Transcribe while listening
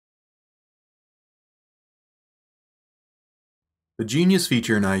The Genius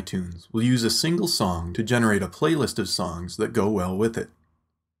feature in iTunes will use a single song to generate a playlist of songs that go well with it.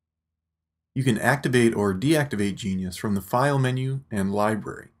 You can activate or deactivate Genius from the File menu and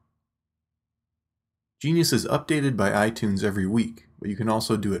Library. Genius is updated by iTunes every week, but you can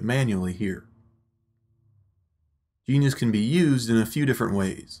also do it manually here. Genius can be used in a few different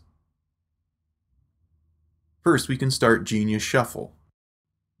ways. First, we can start Genius Shuffle.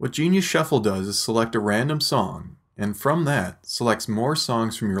 What Genius Shuffle does is select a random song, and from that, selects more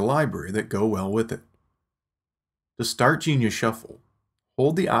songs from your library that go well with it. To start Genius Shuffle,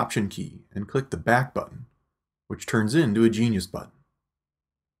 hold the Option key and click the back button, which turns into a Genius button.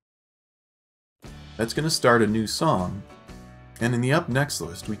 That's going to start a new song, and in the Up Next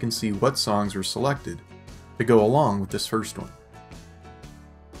list we can see what songs were selected to go along with this first one.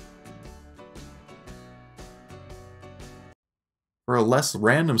 For a less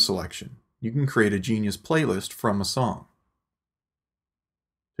random selection, you can create a Genius playlist from a song.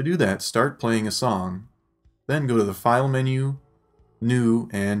 To do that, start playing a song, then go to the File menu, New,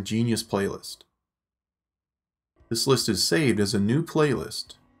 and Genius Playlist. This list is saved as a new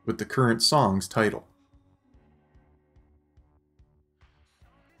playlist with the current song's title.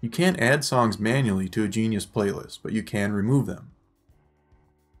 You can't add songs manually to a Genius playlist, but you can remove them.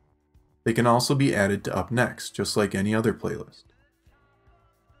 They can also be added to Up Next, just like any other playlist.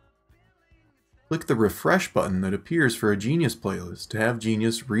 Click the Refresh button that appears for a Genius playlist to have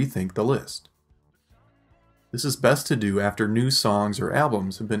Genius rethink the list. This is best to do after new songs or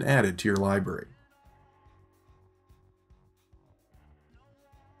albums have been added to your library.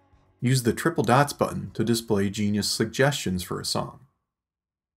 Use the triple dots button to display Genius suggestions for a song.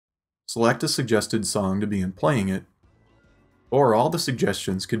 Select a suggested song to begin playing it, or all the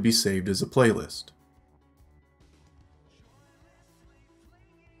suggestions could be saved as a playlist.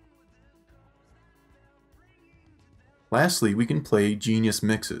 Lastly, we can play Genius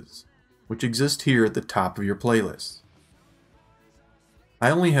Mixes, which exist here at the top of your playlist. I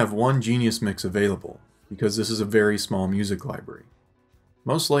only have one Genius mix available, because this is a very small music library.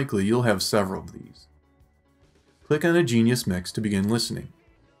 Most likely you'll have several of these. Click on a Genius mix to begin listening.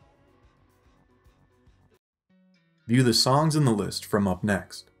 View the songs in the list from Up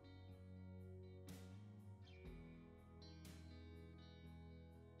Next.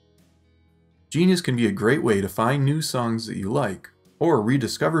 Genius can be a great way to find new songs that you like, or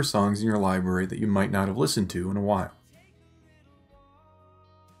rediscover songs in your library that you might not have listened to in a while.